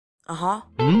Aha.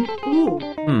 Oh.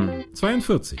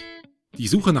 42. Die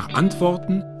Suche nach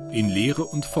Antworten in Lehre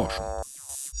und Forschung.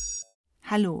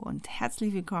 Hallo und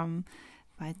herzlich willkommen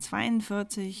bei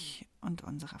 42 und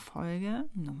unserer Folge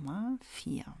Nummer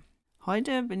 4.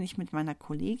 Heute bin ich mit meiner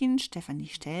Kollegin Stefanie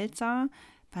Stelzer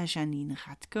bei Janine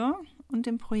Radke und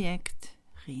dem Projekt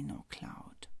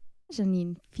RhinoCloud.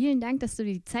 Janine, vielen Dank, dass du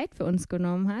dir die Zeit für uns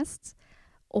genommen hast.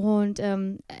 Und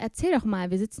erzähl doch mal,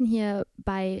 wir sitzen hier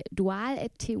bei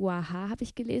Dual@TUAH, habe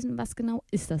ich gelesen. Was genau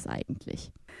ist das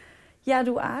eigentlich? Ja,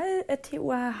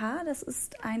 Dual@TUAH, das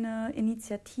ist eine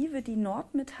Initiative, die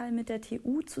Nordmetall mit der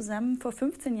TU zusammen vor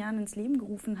 15 Jahren ins Leben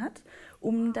gerufen hat,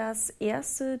 um das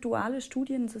erste duale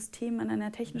Studiensystem an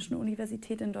einer technischen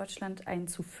Universität in Deutschland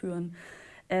einzuführen.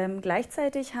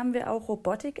 Gleichzeitig haben wir auch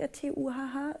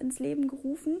Robotik@TUAH ins Leben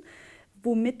gerufen,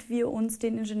 womit wir uns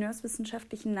den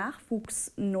ingenieurswissenschaftlichen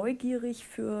Nachwuchs neugierig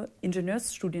für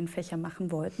Ingenieursstudienfächer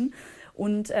machen wollten.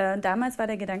 Und damals war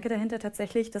der Gedanke dahinter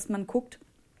tatsächlich, dass man guckt,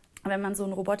 wenn man so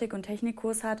einen Robotik- und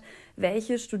Technikkurs hat,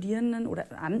 welche Studierenden oder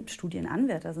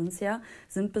Studienanwärter sind es ja,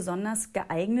 sind besonders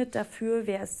geeignet dafür,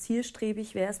 wer ist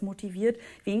zielstrebig, wer ist motiviert,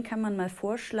 wen kann man mal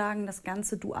vorschlagen, das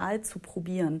Ganze dual zu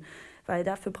probieren. Weil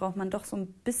dafür braucht man doch so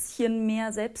ein bisschen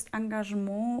mehr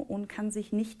Selbstengagement und kann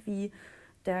sich nicht wie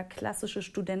der klassische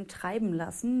Student treiben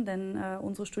lassen, denn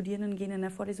unsere Studierenden gehen in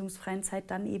der vorlesungsfreien Zeit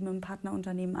dann eben im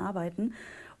Partnerunternehmen arbeiten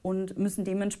und müssen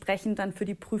dementsprechend dann für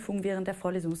die Prüfung während der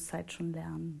Vorlesungszeit schon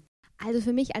lernen. Also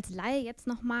für mich als Laie jetzt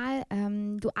nochmal,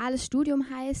 duales Studium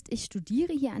heißt, ich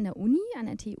studiere hier an der Uni, an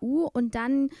der TU und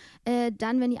dann,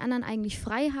 wenn die anderen eigentlich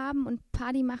frei haben und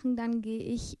Party machen, dann gehe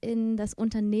ich in das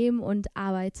Unternehmen und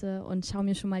arbeite und schaue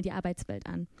mir schon mal die Arbeitswelt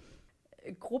an.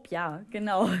 Grob ja,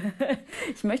 genau.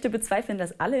 Ich möchte bezweifeln,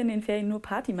 dass alle in den Ferien nur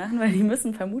Party machen, weil die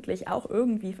müssen vermutlich auch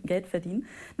irgendwie Geld verdienen.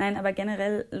 Nein, aber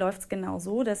generell läuft es genau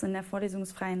so, dass in der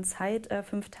vorlesungsfreien Zeit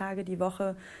 5 Tage die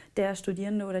Woche der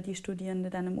Studierende oder die Studierende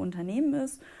dann im Unternehmen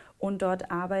ist und dort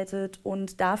arbeitet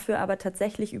und dafür aber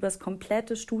tatsächlich über das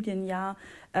komplette Studienjahr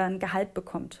ein Gehalt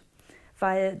bekommt,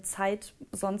 weil Zeit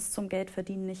sonst zum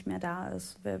Geldverdienen nicht mehr da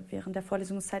ist. Während der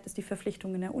Vorlesungszeit ist die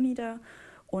Verpflichtung in der Uni da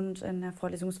und in der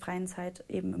vorlesungsfreien Zeit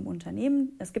eben im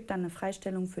Unternehmen. Es gibt dann eine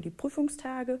Freistellung für die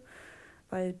Prüfungstage,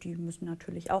 weil die müssen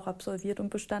natürlich auch absolviert und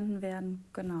bestanden werden.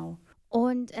 Genau.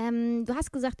 Und du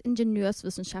hast gesagt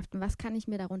Ingenieurswissenschaften. Was kann ich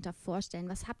mir darunter vorstellen?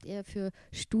 Was habt ihr für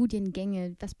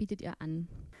Studiengänge? Was bietet ihr an?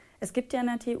 Es gibt ja in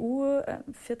der TU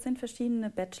 14 verschiedene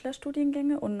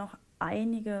Bachelorstudiengänge und noch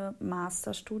einige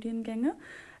Masterstudiengänge.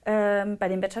 Bei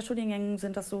den Bachelorstudiengängen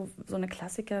sind das so eine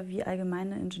Klassiker wie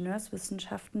allgemeine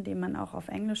Ingenieurswissenschaften, den man auch auf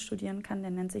Englisch studieren kann.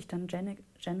 Der nennt sich dann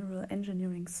General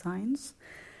Engineering Science.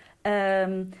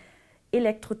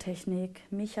 Elektrotechnik,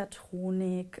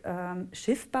 Mechatronik,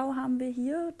 Schiffbau haben wir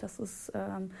hier. Das ist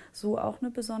so auch eine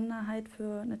Besonderheit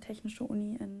für eine technische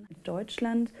Uni in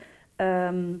Deutschland.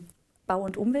 Bau-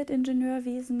 und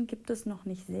Umweltingenieurwesen gibt es noch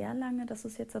nicht sehr lange. Das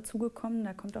ist jetzt dazugekommen.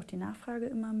 Da kommt auch die Nachfrage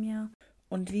immer mehr.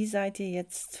 Und wie seid ihr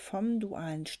jetzt vom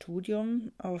dualen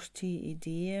Studium auf die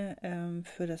Idee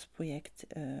für das Projekt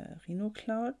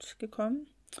RhinoCloud gekommen?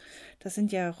 Das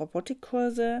sind ja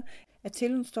Robotikkurse.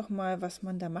 Erzähl uns doch mal, was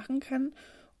man da machen kann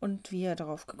und wie ihr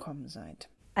darauf gekommen seid.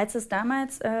 Als es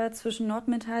damals zwischen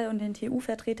Nordmetall und den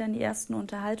TU-Vertretern die ersten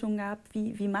Unterhaltungen gab,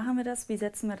 wie machen wir das, wie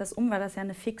setzen wir das um, war das ja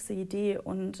eine fixe Idee.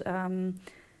 Und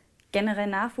generell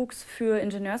Nachwuchs für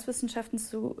Ingenieurswissenschaften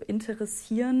zu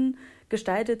interessieren,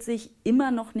 gestaltet sich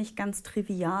immer noch nicht ganz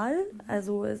trivial.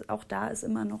 Also auch da ist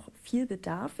immer noch viel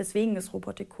Bedarf, weswegen es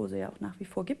Robotikkurse ja auch nach wie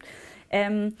vor gibt.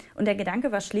 Und der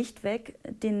Gedanke war schlichtweg,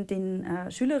 den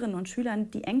Schülerinnen und Schülern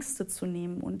die Ängste zu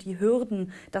nehmen und die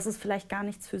Hürden, dass es vielleicht gar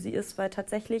nichts für sie ist, weil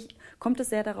tatsächlich kommt es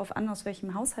sehr darauf an, aus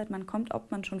welchem Haushalt man kommt,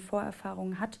 ob man schon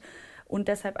Vorerfahrungen hat und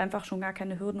deshalb einfach schon gar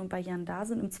keine Hürden und Barrieren da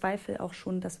sind. Im Zweifel auch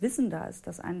schon das Wissen da ist,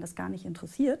 dass einen das gar nicht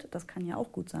interessiert. Das kann ja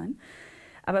auch gut sein.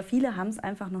 Aber viele haben es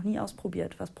einfach noch nie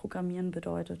ausprobiert, was Programmieren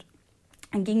bedeutet.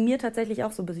 Dann ging mir tatsächlich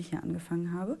auch so, bis ich hier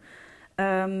angefangen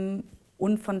habe.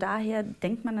 Und von daher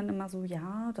denkt man dann immer so,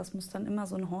 ja, das muss dann immer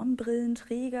so ein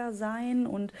Hornbrillenträger sein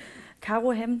und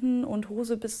Karohemden und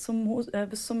Hose bis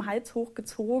zum Hals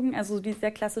hochgezogen. Also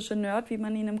dieser klassische Nerd, wie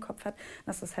man ihn im Kopf hat,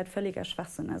 das ist halt völliger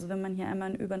Schwachsinn. Also wenn man hier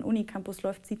einmal über den Unicampus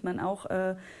läuft, sieht man auch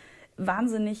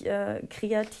wahnsinnig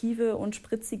kreative und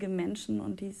spritzige Menschen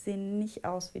und die sehen nicht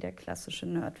aus wie der klassische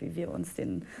Nerd, wie wir uns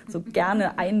den so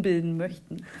gerne einbilden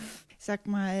möchten. Sag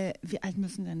mal, wie alt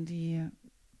müssen denn die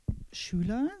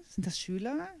Schüler, sind das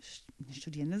Schüler?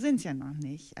 Studierende sind es ja noch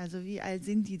nicht. Also wie alt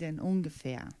sind die denn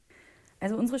ungefähr?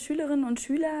 Also unsere Schülerinnen und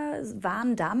Schüler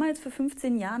waren damals vor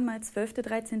 15 Jahren mal 12.,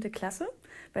 13. Klasse,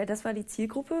 weil das war die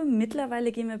Zielgruppe.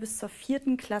 Mittlerweile gehen wir bis zur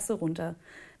 4. Klasse runter.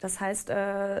 Das heißt, so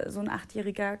ein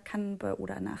 8-Jähriger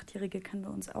oder eine 8-Jährige kann bei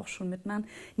uns auch schon mitmachen.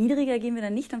 Niedriger gehen wir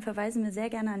dann nicht, dann verweisen wir sehr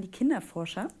gerne an die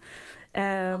Kinderforscher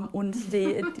und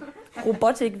die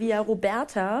Robotik via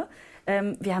Roberta.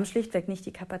 Wir haben schlichtweg nicht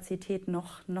die Kapazität,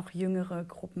 noch jüngere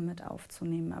Gruppen mit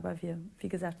aufzunehmen. Aber wie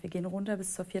gesagt, wir gehen runter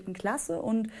bis zur 4. Klasse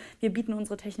und wir bieten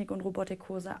unsere Technik- und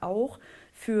Robotikkurse auch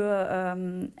für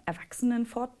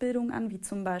Erwachsenenfortbildung an, wie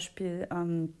zum Beispiel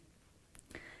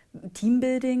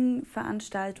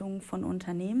Teambuilding-Veranstaltungen von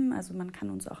Unternehmen. Also man kann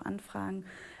uns auch anfragen.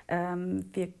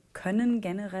 Wir können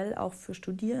generell auch für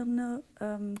Studierende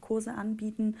Kurse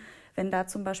anbieten, wenn da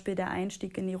zum Beispiel der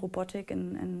Einstieg in die Robotik,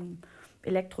 in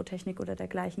Elektrotechnik oder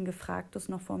dergleichen gefragt ist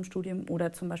noch vor dem Studium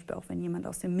oder zum Beispiel auch, wenn jemand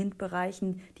aus den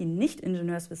MINT-Bereichen, die nicht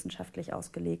ingenieurswissenschaftlich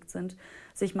ausgelegt sind,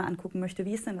 sich mal angucken möchte,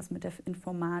 wie ist denn das mit der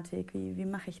Informatik, wie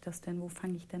mache ich das denn, wo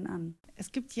fange ich denn an?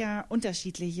 Es gibt ja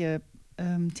unterschiedliche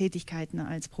Tätigkeiten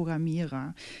als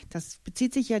Programmierer. Das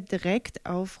bezieht sich ja direkt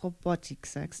auf Robotik,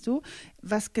 sagst du.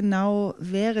 Was genau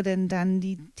wäre denn dann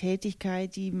die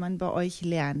Tätigkeit, die man bei euch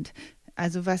lernt?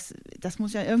 Also das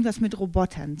muss ja irgendwas mit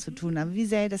Robotern zu tun haben. Wie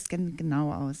sähe das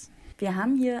genau aus? Wir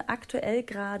haben hier aktuell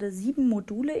gerade 7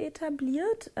 Module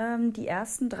etabliert. Die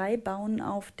ersten 3 bauen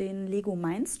auf den Lego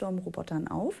Mindstorm-Robotern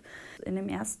auf. In dem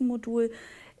ersten Modul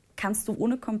kannst du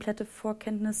ohne komplette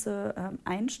Vorkenntnisse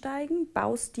einsteigen,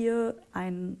 baust dir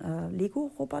einen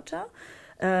Lego-Roboter.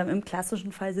 Im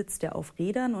klassischen Fall sitzt er auf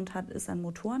Rädern und ist an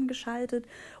Motoren geschaltet.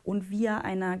 Und via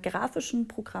einer grafischen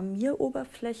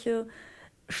Programmieroberfläche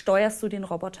steuerst du den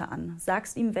Roboter an,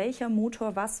 sagst ihm, welcher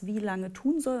Motor was wie lange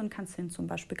tun soll und kannst ihn zum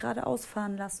Beispiel geradeaus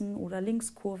fahren lassen oder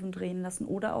Linkskurven drehen lassen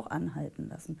oder auch anhalten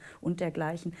lassen und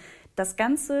dergleichen. Das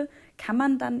Ganze kann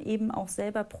man dann eben auch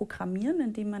selber programmieren,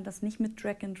 indem man das nicht mit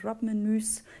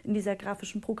Drag-and-Drop-Menüs in dieser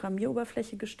grafischen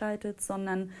Programmieroberfläche gestaltet,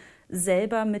 sondern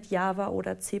selber mit Java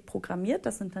oder C programmiert.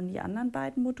 Das sind dann die anderen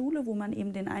beiden Module, wo man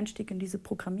eben den Einstieg in diese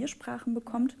Programmiersprachen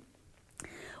bekommt.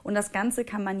 Und das Ganze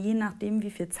kann man, je nachdem, wie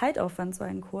viel Zeitaufwand so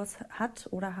ein Kurs hat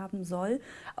oder haben soll,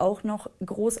 auch noch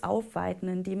groß aufweiten,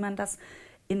 indem man das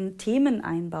in Themen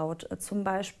einbaut. Zum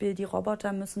Beispiel, die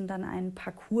Roboter müssen dann einen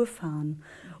Parcours fahren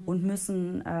und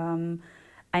müssen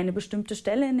eine bestimmte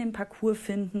Stelle in dem Parcours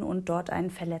finden und dort einen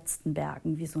Verletzten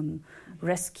bergen, wie so ein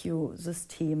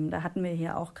Rescue-System. Da hatten wir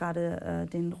hier auch gerade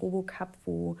den RoboCup,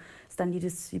 wo es dann die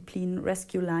Disziplin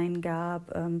Rescue Line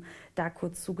gab. Da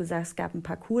kurz zugesagt, es gab einen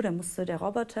Parcours, da der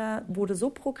Roboter wurde so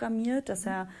programmiert, dass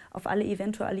er auf alle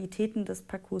Eventualitäten des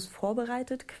Parcours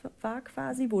vorbereitet war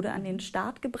quasi, wurde an den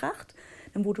Start gebracht.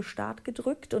 Dann wurde Start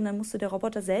gedrückt und dann musste der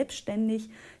Roboter selbstständig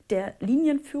der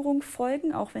Linienführung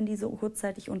folgen, auch wenn diese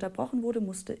kurzzeitig unterbrochen wurde,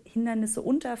 musste Hindernisse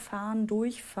unterfahren,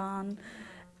 durchfahren,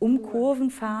 um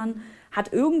Kurven fahren,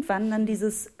 hat irgendwann dann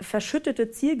dieses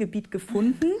verschüttete Zielgebiet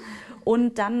gefunden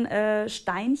und dann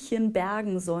Steinchen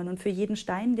bergen sollen. Und für jeden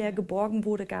Stein, der geborgen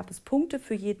wurde, gab es Punkte.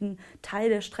 Für jeden Teil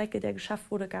der Strecke, der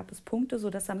geschafft wurde, gab es Punkte,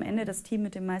 sodass am Ende das Team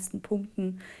mit den meisten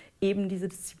Punkten eben diese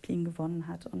Disziplin gewonnen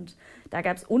hat. Und da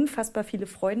gab es unfassbar viele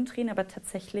Freudentränen, aber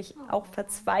tatsächlich auch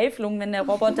Verzweiflung, wenn der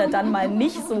Roboter dann mal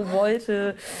nicht so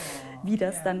wollte, wie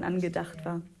das dann angedacht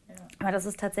war. Aber das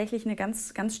ist tatsächlich eine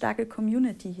ganz, ganz starke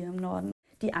Community hier im Norden.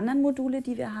 Die anderen Module,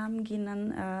 die wir haben, gehen dann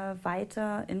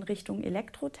weiter in Richtung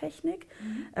Elektrotechnik,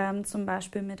 zum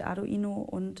Beispiel mit Arduino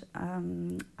und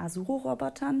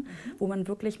Asuro-Robotern, wo man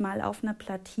wirklich mal auf einer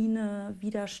Platine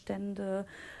Widerstände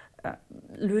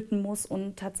löten muss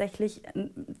und tatsächlich ein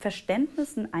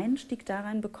Verständnis, einen Einstieg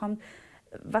darin bekommt,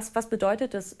 was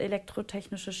bedeutet es,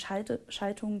 elektrotechnische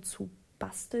Schaltungen zu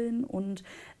basteln und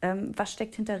was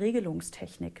steckt hinter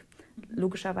Regelungstechnik.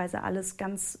 Logischerweise alles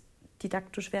ganz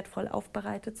didaktisch wertvoll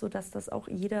aufbereitet, sodass das auch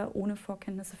jeder ohne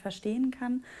Vorkenntnisse verstehen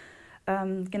kann.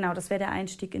 Genau, das wäre der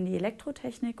Einstieg in die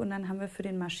Elektrotechnik. Und dann haben wir für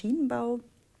den Maschinenbau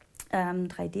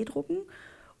 3D-Drucken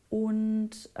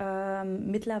und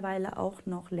mittlerweile auch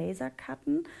noch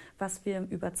Lasercutten, was wir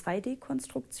über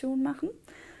 2D-Konstruktion machen.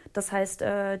 Das heißt,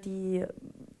 die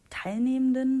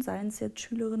Teilnehmenden, seien es jetzt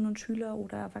Schülerinnen und Schüler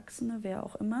oder Erwachsene, wer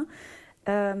auch immer,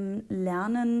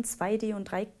 lernen 2D- und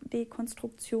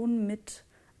 3D-Konstruktionen mit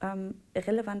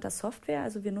relevanter Software.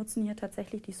 Also wir nutzen hier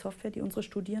tatsächlich die Software, die unsere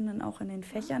Studierenden auch in den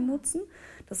Fächern nutzen.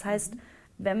 Das heißt,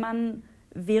 wenn man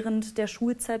während der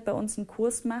Schulzeit bei uns einen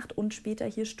Kurs macht und später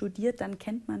hier studiert, dann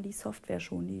kennt man die Software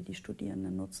schon, die die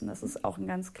Studierenden nutzen. Das ist auch ein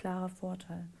ganz klarer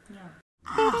Vorteil. Ja.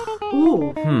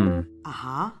 Oh.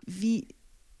 Aha. Wie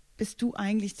bist du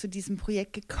eigentlich zu diesem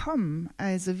Projekt gekommen?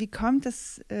 Also wie kommt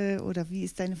das oder wie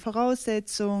ist deine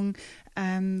Voraussetzung?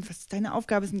 Was ist deine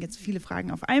Aufgabe? Es sind jetzt viele Fragen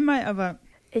auf einmal, aber...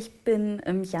 Ich bin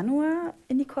im Januar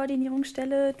in die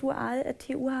Koordinierungsstelle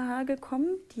Dual@TUHH gekommen,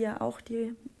 die ja auch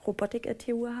die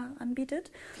Robotik@TUHH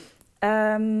anbietet.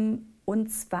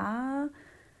 Und zwar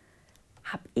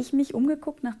habe ich mich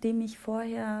umgeguckt, nachdem ich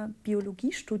vorher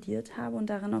Biologie studiert habe und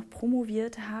darin auch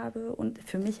promoviert habe und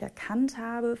für mich erkannt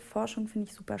habe, Forschung finde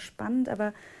ich super spannend,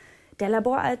 aber der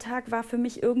Laboralltag war für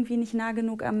mich irgendwie nicht nah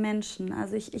genug am Menschen.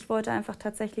 Also ich wollte einfach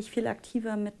tatsächlich viel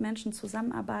aktiver mit Menschen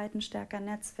zusammenarbeiten, stärker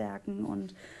netzwerken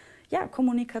und ja,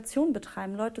 Kommunikation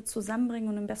betreiben, Leute zusammenbringen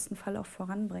und im besten Fall auch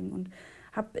voranbringen. Und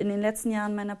habe in den letzten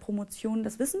Jahren meiner Promotion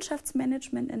das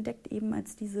Wissenschaftsmanagement entdeckt, eben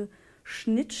als diese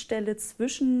Schnittstelle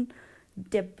zwischen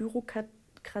der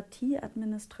Bürokratie,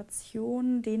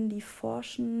 Administration, denen die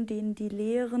forschen, denen die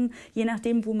lehren, je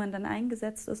nachdem, wo man dann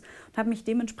eingesetzt ist. Und habe mich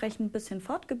dementsprechend ein bisschen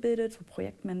fortgebildet, so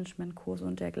Projektmanagementkurse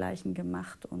und dergleichen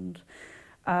gemacht und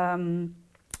habe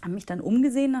mich dann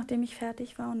umgesehen, nachdem ich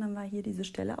fertig war. Und dann war hier diese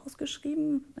Stelle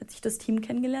ausgeschrieben. Als ich das Team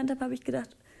kennengelernt habe, habe ich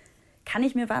gedacht, kann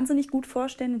ich mir wahnsinnig gut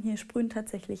vorstellen. Und hier sprühen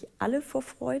tatsächlich alle vor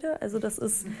Freude. Also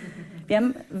wir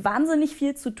haben wahnsinnig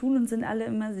viel zu tun und sind alle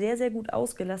immer sehr, sehr gut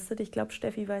ausgelastet. Ich glaube,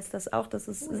 Steffi weiß das auch. Das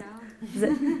ist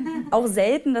auch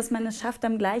selten, dass man es schafft,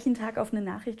 am gleichen Tag auf eine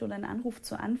Nachricht oder einen Anruf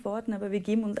zu antworten. Aber wir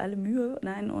geben uns alle Mühe.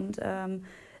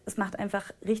 Es macht einfach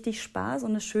richtig Spaß.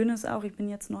 Und das Schöne ist auch, ich bin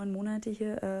jetzt 9 Monate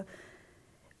hier,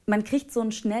 man kriegt so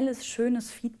ein schnelles, schönes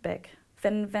Feedback.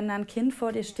 Wenn da ein Kind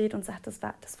vor dir steht und sagt, das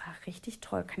war richtig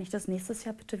toll, kann ich das nächstes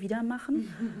Jahr bitte wieder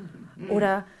machen?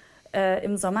 Oder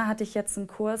im Sommer hatte ich jetzt einen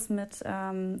Kurs mit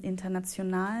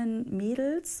internationalen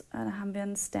Mädels. Da haben wir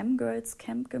ein STEM Girls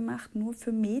Camp gemacht, nur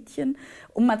für Mädchen,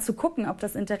 um mal zu gucken, ob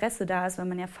das Interesse da ist, weil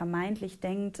man ja vermeintlich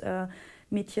denkt,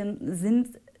 Mädchen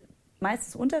sind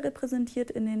meistens unterrepräsentiert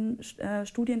in den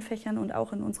Studienfächern und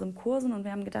auch in unseren Kursen. Und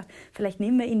wir haben gedacht, vielleicht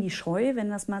nehmen wir ihnen die Scheu,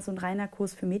 wenn das mal so ein reiner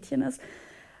Kurs für Mädchen ist.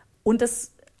 Und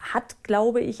das hat,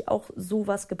 glaube ich, auch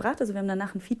sowas gebracht. Also wir haben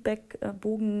danach einen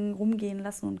Feedbackbogen rumgehen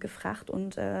lassen und gefragt.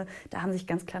 Und da haben sich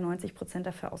ganz klar 90%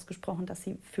 dafür ausgesprochen, dass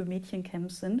sie für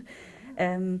Mädchencamps sind.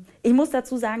 Ich muss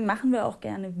dazu sagen, machen wir auch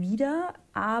gerne wieder.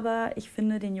 Aber ich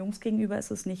finde, den Jungs gegenüber ist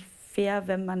es nicht fair,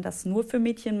 wenn man das nur für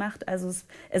Mädchen macht. Also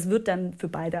es wird dann für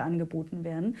beide angeboten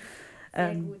werden.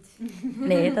 Sehr gut.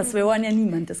 Nee, wir wollen ja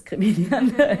niemand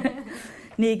diskriminieren.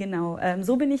 Nee, genau.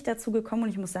 So bin ich dazu gekommen und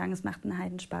ich muss sagen, es macht einen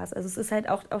Heidenspaß. Also es ist halt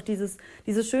auch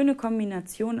diese schöne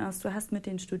Kombination aus, du hast mit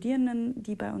den Studierenden,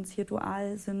 die bei uns hier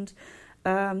dual sind,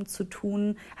 zu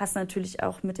tun, hast natürlich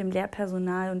auch mit dem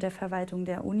Lehrpersonal und der Verwaltung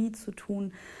der Uni zu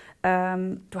tun.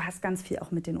 Du hast ganz viel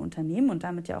auch mit den Unternehmen und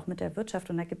damit ja auch mit der Wirtschaft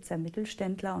und da gibt es ja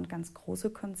Mittelständler und ganz große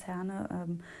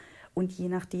Konzerne. Und je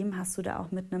nachdem hast du da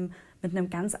auch mit einem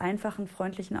ganz einfachen,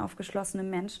 freundlichen, aufgeschlossenen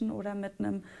Menschen oder mit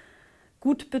einem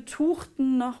gut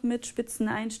betuchten, noch mit spitzen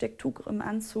Einstecktuch im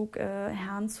Anzug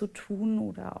Herrn zu tun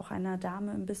oder auch einer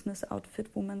Dame im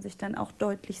Business-Outfit, wo man sich dann auch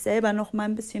deutlich selber noch mal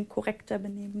ein bisschen korrekter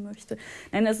benehmen möchte.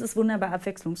 Nein, das ist wunderbar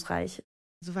abwechslungsreich.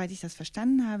 Soweit ich das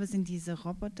verstanden habe, sind diese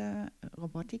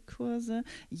Robotikkurse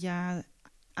ja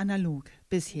analog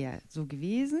bisher so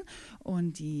gewesen.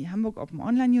 Und die Hamburg Open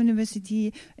Online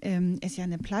University ist ja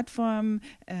eine Plattform,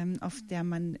 auf der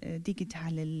man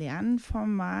digitale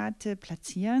Lernformate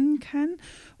platzieren kann.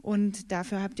 Und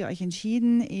dafür habt ihr euch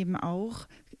entschieden, eben auch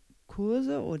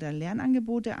Kurse oder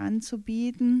Lernangebote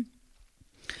anzubieten.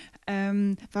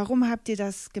 Warum habt ihr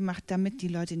das gemacht? Damit die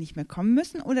Leute nicht mehr kommen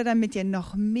müssen oder damit ihr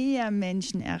noch mehr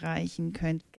Menschen erreichen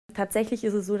könnt? Tatsächlich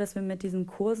ist es so, dass wir mit diesen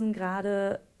Kursen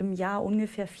gerade im Jahr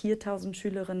ungefähr 4.000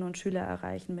 Schülerinnen und Schüler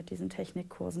erreichen mit diesen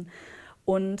Technikkursen.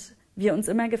 Und wir uns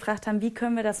immer gefragt haben, wie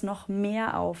können wir das noch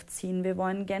mehr aufziehen? Wir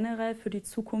wollen generell für die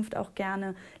Zukunft auch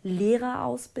gerne Lehrer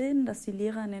ausbilden, dass die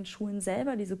Lehrer in den Schulen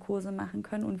selber diese Kurse machen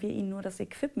können und wir ihnen nur das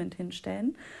Equipment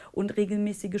hinstellen und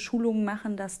regelmäßige Schulungen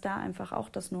machen, dass da einfach auch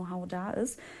das Know-how da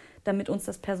ist, damit uns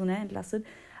das personell entlastet.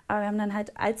 Aber wir haben dann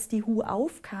halt, als die HU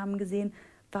aufkam, gesehen,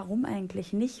 warum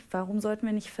eigentlich nicht? Warum sollten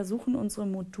wir nicht versuchen, unsere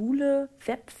Module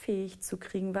webfähig zu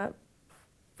kriegen?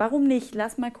 Warum nicht?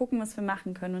 Lass mal gucken, was wir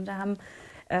machen können. Und da haben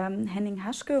Henning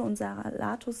Haschke und Sarah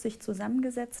Latus sich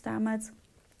zusammengesetzt damals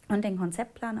und den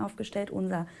Konzeptplan aufgestellt.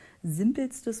 Unser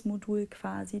simpelstes Modul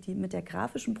quasi, die mit der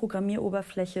grafischen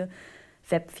Programmieroberfläche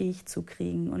webfähig zu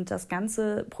kriegen. Und das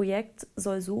ganze Projekt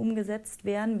soll so umgesetzt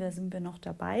werden. Da sind wir noch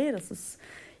dabei. Das ist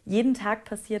jeden Tag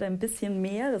passiert ein bisschen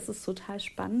mehr. Das ist total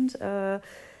spannend.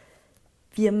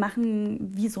 Wir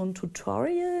machen wie so ein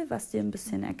Tutorial, was dir ein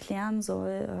bisschen erklären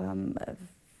soll,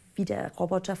 wie der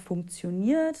Roboter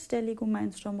funktioniert, der Lego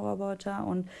Mindstorm Roboter,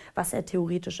 und was er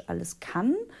theoretisch alles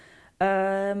kann.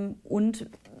 und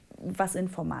was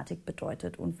Informatik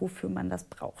bedeutet und wofür man das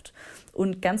braucht.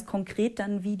 Und ganz konkret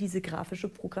dann, wie diese grafische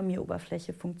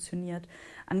Programmieroberfläche funktioniert.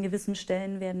 An gewissen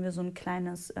Stellen werden wir so ein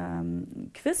kleines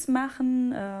Quiz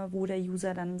machen, wo der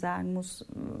User dann sagen muss,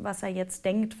 was er jetzt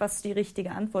denkt, was die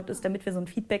richtige Antwort ist, damit wir so ein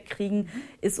Feedback kriegen,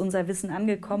 ist unser Wissen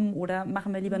angekommen oder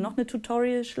machen wir lieber noch eine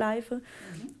Tutorial-Schleife.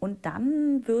 Und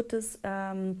dann wird es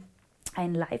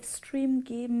einen Livestream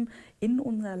geben in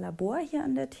unser Labor hier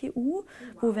an der TU,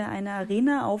 wo wir eine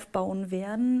Arena aufbauen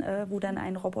werden, wo dann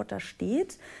ein Roboter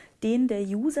steht, den der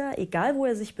User, egal wo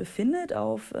er sich befindet,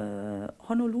 auf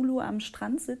Honolulu am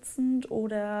Strand sitzend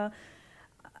oder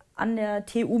an der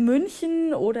TU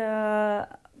München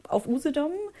oder auf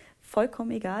Usedom,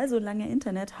 vollkommen egal, solange er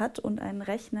Internet hat und einen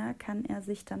Rechner, kann er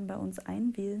sich dann bei uns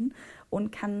einwählen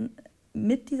und kann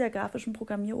mit dieser grafischen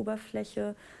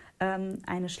Programmieroberfläche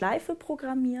eine Schleife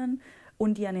programmieren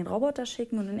und die an den Roboter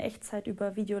schicken und in Echtzeit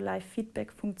über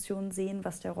Video-Live-Feedback-Funktionen sehen,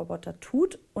 was der Roboter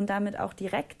tut und damit auch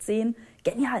direkt sehen,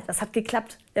 genial, das hat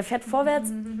geklappt. Der fährt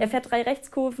vorwärts, er fährt 3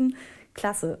 Rechtskurven,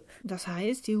 klasse. Das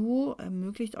heißt, die TU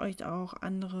ermöglicht euch auch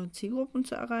andere Zielgruppen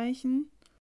zu erreichen?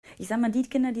 Ich sage mal, die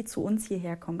Kinder, die zu uns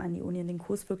hierher kommen an die Uni und den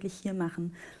Kurs wirklich hier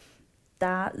machen,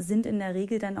 da sind in der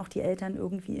Regel dann auch die Eltern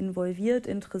irgendwie involviert,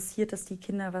 interessiert, dass die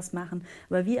Kinder was machen.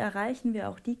 Aber wie erreichen wir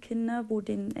auch die Kinder, wo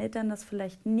den Eltern das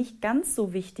vielleicht nicht ganz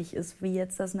so wichtig ist, wie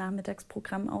jetzt das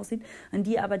Nachmittagsprogramm aussieht, an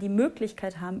die aber die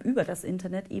Möglichkeit haben, über das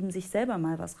Internet eben sich selber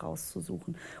mal was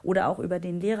rauszusuchen oder auch über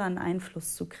den Lehrer einen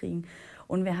Einfluss zu kriegen.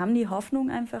 Und wir haben die Hoffnung,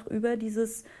 einfach über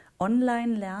dieses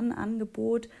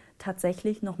Online-Lernangebot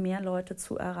tatsächlich noch mehr Leute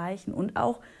zu erreichen und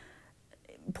auch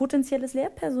potenzielles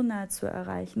Lehrpersonal zu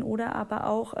erreichen oder aber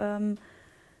auch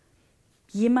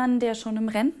jemanden, der schon im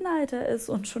Rentenalter ist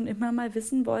und schon immer mal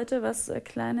wissen wollte, was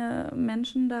kleine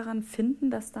Menschen daran finden,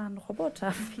 dass da ein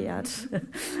Roboter fährt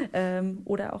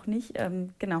oder auch nicht.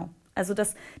 Genau. Also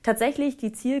dass tatsächlich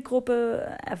die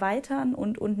Zielgruppe erweitern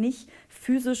und nicht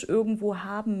physisch irgendwo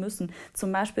haben müssen.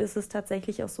 Zum Beispiel ist es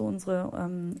tatsächlich auch so,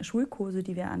 unsere Schulkurse,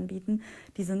 die wir anbieten,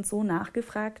 die sind so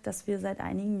nachgefragt, dass wir seit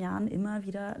einigen Jahren immer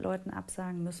wieder Leuten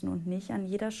absagen müssen und nicht an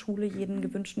jeder Schule jeden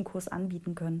gewünschten Kurs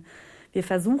anbieten können. Wir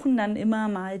versuchen dann immer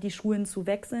mal die Schulen zu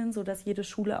wechseln, sodass jede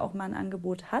Schule auch mal ein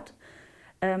Angebot hat.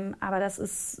 Aber das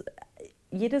ist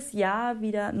jedes Jahr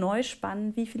wieder neu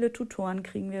spannend, wie viele Tutoren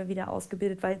kriegen wir wieder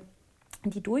ausgebildet, weil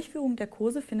die Durchführung der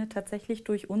Kurse findet tatsächlich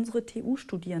durch unsere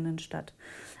TU-Studierenden statt.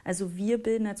 Also wir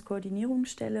bilden als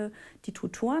Koordinierungsstelle die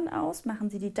Tutoren aus, machen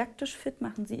sie didaktisch fit,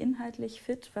 machen sie inhaltlich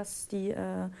fit, was die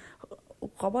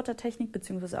Robotertechnik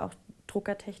bzw. auch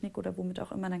Druckertechnik oder womit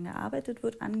auch immer dann gearbeitet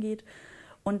wird, angeht.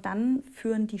 Und dann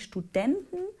führen die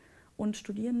Studenten und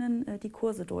Studierenden die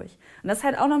Kurse durch. Und das ist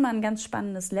halt auch nochmal ein ganz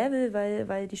spannendes Level,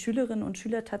 weil die Schülerinnen und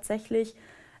Schüler tatsächlich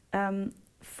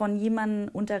von jemandem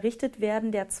unterrichtet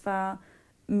werden, der zwar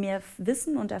mehr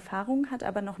Wissen und Erfahrung hat,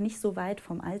 aber noch nicht so weit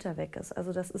vom Alter weg ist.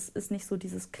 Also das ist nicht so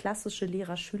dieses klassische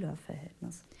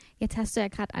Lehrer-Schüler-Verhältnis. Jetzt hast du ja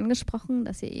gerade angesprochen,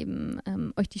 dass ihr eben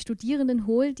euch die Studierenden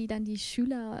holt, die dann die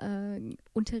Schüler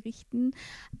unterrichten.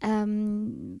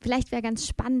 Vielleicht wäre ganz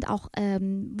spannend auch,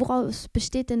 woraus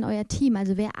besteht denn euer Team?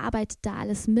 Also wer arbeitet da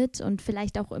alles mit und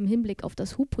vielleicht auch im Hinblick auf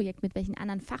das HU-Projekt, mit welchen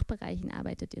anderen Fachbereichen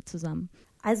arbeitet ihr zusammen?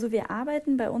 Also wir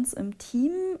arbeiten bei uns im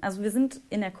Team, also wir sind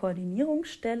in der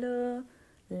Koordinierungsstelle,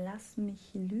 lass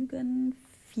mich lügen,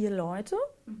 4 Leute,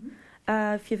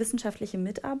 4 wissenschaftliche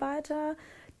Mitarbeiter.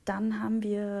 Dann haben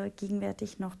wir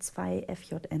gegenwärtig noch 2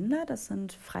 FJNler, das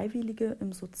sind Freiwillige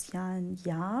im sozialen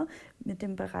Jahr mit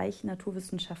dem Bereich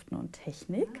Naturwissenschaften und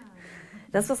Technik.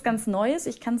 Das ist was ganz Neues,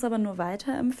 ich kann es aber nur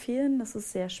weiterempfehlen, das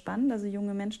ist sehr spannend. Also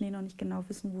junge Menschen, die noch nicht genau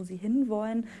wissen, wo sie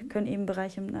hinwollen, können eben im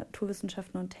Bereich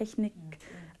Naturwissenschaften und Technik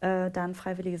da ein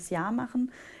freiwilliges Jahr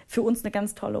machen. Für uns eine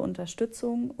ganz tolle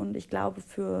Unterstützung und ich glaube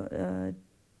für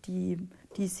die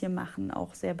es hier machen,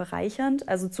 auch sehr bereichernd.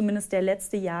 Also zumindest der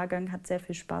letzte Jahrgang hat sehr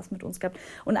viel Spaß mit uns gehabt.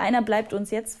 Und einer bleibt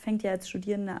uns jetzt, fängt ja als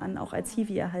Studierende an, auch als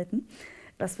Hiwi erhalten,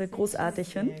 was wir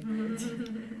großartig finden.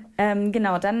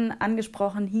 Genau, dann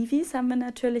angesprochen Hiwis haben wir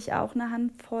natürlich auch eine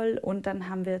Handvoll und dann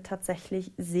haben wir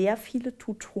tatsächlich sehr viele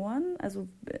Tutoren. Also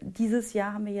dieses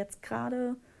Jahr haben wir jetzt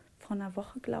gerade vor einer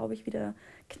Woche, glaube ich, wieder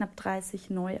knapp 30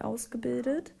 neu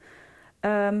ausgebildet.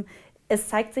 Es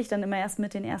zeigt sich dann immer erst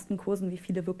mit den ersten Kursen, wie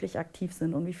viele wirklich aktiv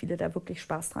sind und wie viele da wirklich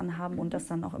Spaß dran haben und das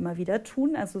dann auch immer wieder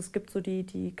tun. Also es gibt so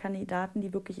die Kandidaten,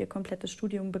 die wirklich ihr komplettes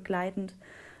Studium begleitend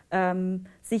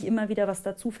sich immer wieder was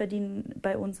dazu verdienen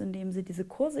bei uns, indem sie diese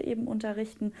Kurse eben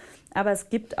unterrichten. Aber es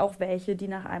gibt auch welche, die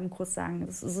nach einem Kurs sagen,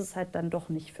 das ist es halt dann doch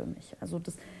nicht für mich. Also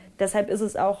deshalb ist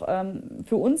es auch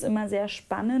für uns immer sehr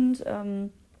spannend,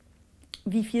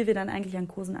 wie viel wir dann eigentlich an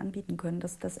Kursen anbieten können.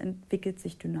 Das entwickelt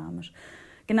sich dynamisch.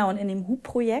 Genau, und in dem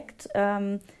HUB-Projekt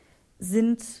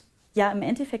sind ja im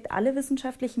Endeffekt alle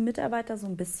wissenschaftlichen Mitarbeiter so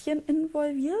ein bisschen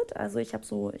involviert. Also ich habe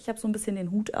so ein bisschen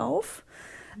den Hut auf,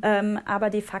 aber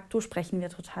de facto sprechen wir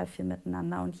total viel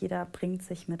miteinander und jeder bringt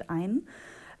sich mit ein.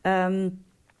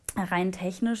 Rein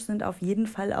technisch sind auf jeden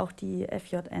Fall auch die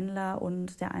FJNler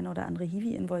und der eine oder andere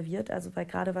Hiwi involviert. Also weil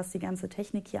gerade was die ganze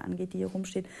Technik hier angeht, die hier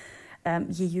rumsteht,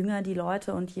 je jünger die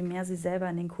Leute und je mehr sie selber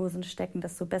in den Kursen stecken,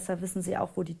 desto besser wissen sie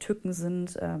auch, wo die Tücken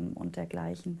sind und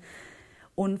dergleichen.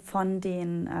 Und von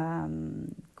den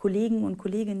Kollegen und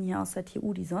Kolleginnen hier aus der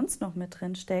TU, die sonst noch mit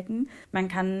drin stecken, man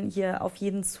kann hier auf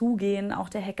jeden zugehen. Auch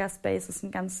der Hackerspace ist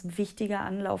ein ganz wichtiger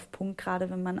Anlaufpunkt, gerade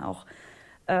wenn man auch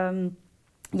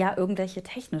irgendwelche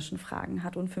technischen Fragen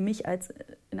hat. Und für mich als,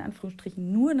 in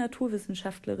Anführungsstrichen, nur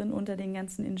Naturwissenschaftlerin unter den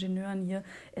ganzen Ingenieuren hier,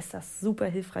 ist das super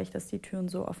hilfreich, dass die Türen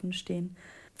so offen stehen.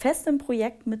 Fest im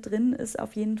Projekt mit drin ist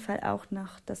auf jeden Fall auch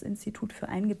noch das Institut für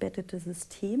eingebettete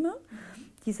Systeme.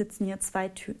 Die sitzen hier 2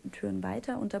 Türen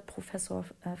weiter unter Professor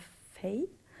Fay,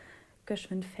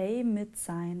 Göschwind Fay mit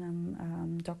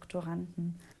seinem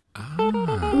Doktoranden.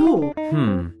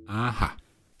 Aha.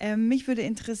 Mich würde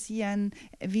interessieren,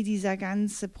 wie dieser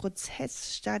ganze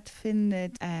Prozess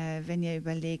stattfindet, wenn ihr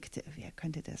überlegt, wer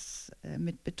könnte das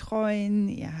mit betreuen.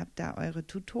 Ihr habt da eure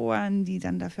Tutoren, die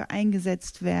dann dafür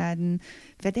eingesetzt werden.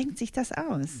 Wer denkt sich das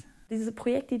aus? Diese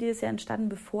Projektidee ist ja entstanden,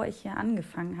 bevor ich hier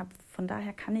angefangen habe. Von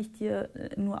daher kann ich dir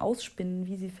nur ausspinnen,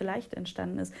 wie sie vielleicht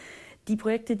entstanden ist. Die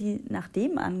Projekte, die nach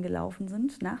dem angelaufen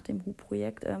sind, nach dem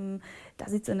HUB-Projekt, da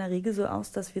sieht es in der Regel so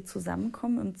aus, dass wir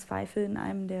zusammenkommen, im Zweifel in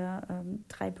einem der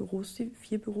 4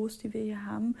 Büros, die wir hier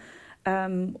haben.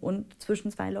 Und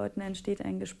zwischen 2 Leuten entsteht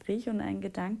ein Gespräch und ein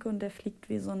Gedanke und der fliegt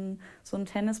wie so ein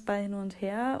Tennisball hin und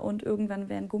her und irgendwann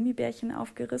werden Gummibärchen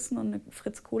aufgerissen und eine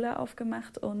Fritz Cola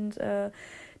aufgemacht und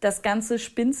das Ganze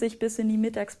spinnt sich bis in die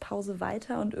Mittagspause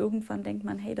weiter und irgendwann denkt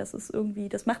man, hey, das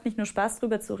macht nicht nur Spaß,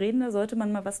 drüber zu reden, da sollte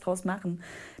man mal was draus machen.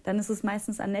 Dann ist es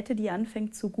meistens Annette, die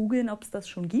anfängt zu googeln, ob es das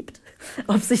schon gibt,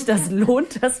 ob sich das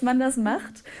lohnt, dass man das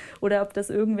macht oder ob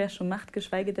das irgendwer schon macht,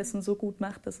 geschweige dessen so gut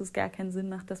macht, dass es gar keinen Sinn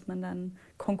macht, dass man dann ein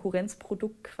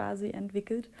Konkurrenzprodukt quasi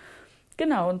entwickelt.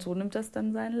 Genau, und so nimmt das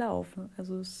dann seinen Lauf.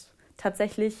 Also es ist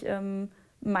tatsächlich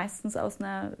meistens aus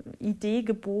einer Idee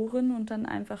geboren und dann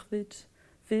einfach wild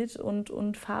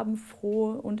und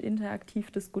farbenfroh und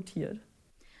interaktiv diskutiert.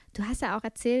 Du hast ja auch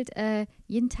erzählt,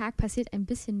 jeden Tag passiert ein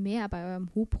bisschen mehr bei eurem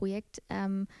HUB-Projekt.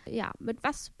 Mit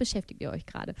was beschäftigt ihr euch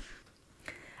gerade?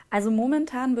 Also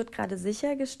momentan wird gerade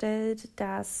sichergestellt,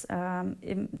 dass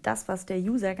das, was der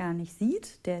User gar nicht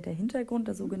sieht, der Hintergrund,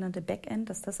 das sogenannte Backend,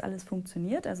 dass das alles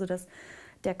funktioniert. Also dass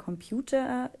der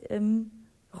Computer im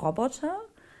Roboter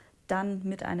dann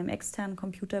mit einem externen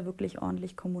Computer wirklich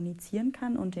ordentlich kommunizieren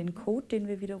kann und den Code, den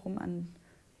wir wiederum an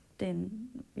den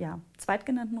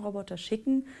zweitgenannten Roboter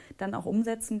schicken, dann auch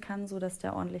umsetzen kann, sodass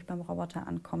der ordentlich beim Roboter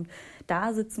ankommt.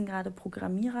 Da sitzen gerade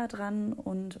Programmierer dran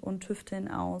und tüfteln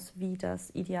aus, wie das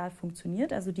ideal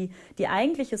funktioniert. Also die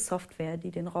eigentliche Software,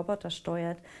 die den Roboter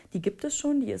steuert, die gibt es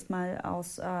schon. Die ist mal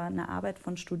aus einer Arbeit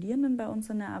von Studierenden bei uns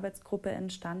in der Arbeitsgruppe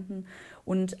entstanden.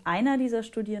 Und einer dieser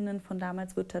Studierenden von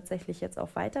damals wird tatsächlich jetzt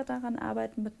auch weiter daran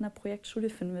arbeiten mit einer Projektstudie.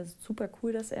 Finden wir super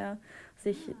cool, dass er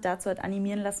sich dazu hat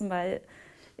animieren lassen, weil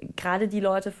gerade die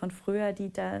Leute von früher,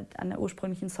 die da an der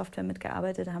ursprünglichen Software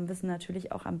mitgearbeitet haben, wissen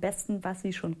natürlich auch am besten, was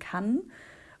sie schon kann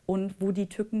und wo die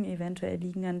Tücken eventuell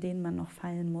liegen, an denen man noch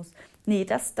feilen muss. Nee,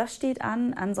 das steht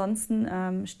an.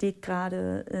 Ansonsten steht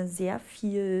gerade sehr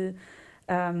viel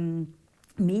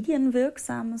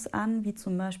Medienwirksames an, wie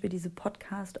zum Beispiel diese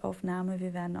Podcast-Aufnahme.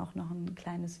 Wir werden auch noch ein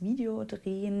kleines Video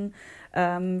drehen,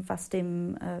 was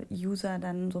dem User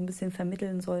dann so ein bisschen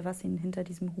vermitteln soll, was ihn hinter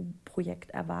diesem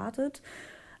Projekt erwartet.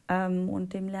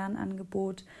 Und dem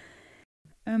Lernangebot.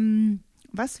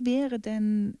 Was wäre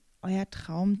denn euer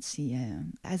Traumziel?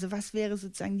 Also was wäre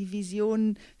sozusagen die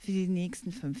Vision für die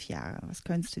nächsten 5 Jahre? Was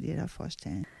könntest du dir da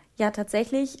vorstellen? Ja,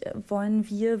 tatsächlich wollen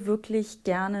wir wirklich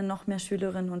gerne noch mehr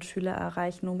Schülerinnen und Schüler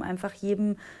erreichen, um einfach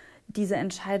jedem diese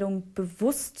Entscheidung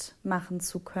bewusst machen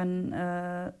zu können,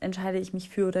 entscheide ich mich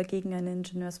für oder gegen ein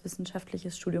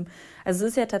ingenieurswissenschaftliches Studium. Also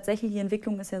es ist ja tatsächlich, die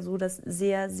Entwicklung ist ja so, dass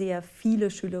sehr, sehr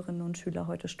viele Schülerinnen und Schüler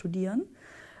heute studieren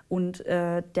und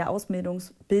der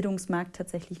Ausbildungsmarkt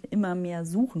tatsächlich immer mehr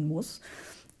suchen muss.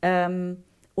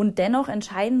 Und dennoch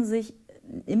entscheiden sich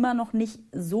immer noch nicht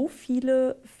so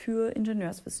viele für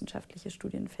ingenieurswissenschaftliche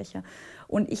Studienfächer.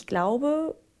 Und ich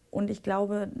glaube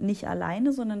nicht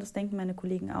alleine, sondern das denken meine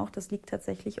Kollegen auch, das liegt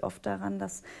tatsächlich oft daran,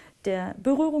 dass der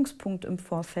Berührungspunkt im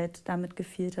Vorfeld damit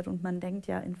gefehlt hat und man denkt,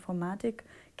 ja, Informatik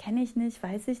kenne ich nicht,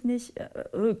 weiß ich nicht,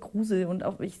 Grusel und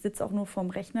auch ich sitze auch nur vorm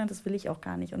Rechner, das will ich auch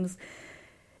gar nicht. Und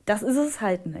das ist es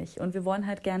halt nicht. Und wir wollen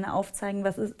halt gerne aufzeigen,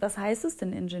 was heißt es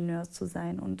denn, Ingenieur zu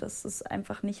sein. Und das ist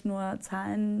einfach nicht nur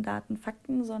Zahlen, Daten,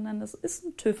 Fakten, sondern das ist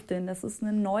ein Tüfteln, das ist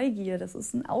eine Neugier, das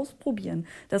ist ein Ausprobieren,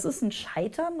 das ist ein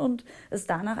Scheitern und es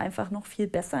danach einfach noch viel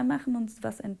besser machen und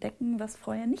was entdecken, was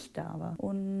vorher nicht da war.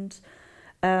 Und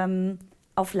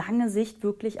auf lange Sicht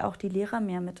wirklich auch die Lehrer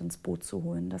mehr mit ins Boot zu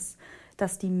holen,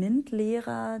 dass die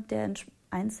MINT-Lehrer der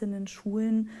einzelnen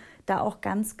Schulen da auch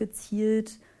ganz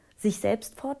gezielt sich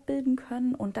selbst fortbilden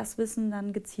können und das Wissen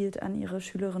dann gezielt an ihre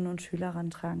Schülerinnen und Schüler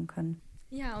rantragen können.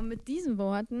 Ja, und mit diesen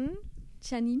Worten,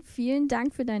 Janine, vielen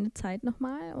Dank für deine Zeit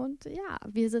nochmal und ja,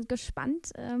 wir sind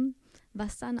gespannt,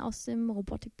 was dann aus dem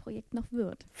Robotikprojekt noch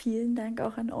wird. Vielen Dank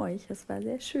auch an euch, es war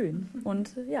sehr schön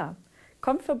und ja,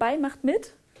 kommt vorbei, macht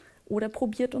mit oder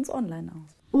probiert uns online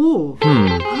aus. Oh.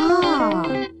 Ah.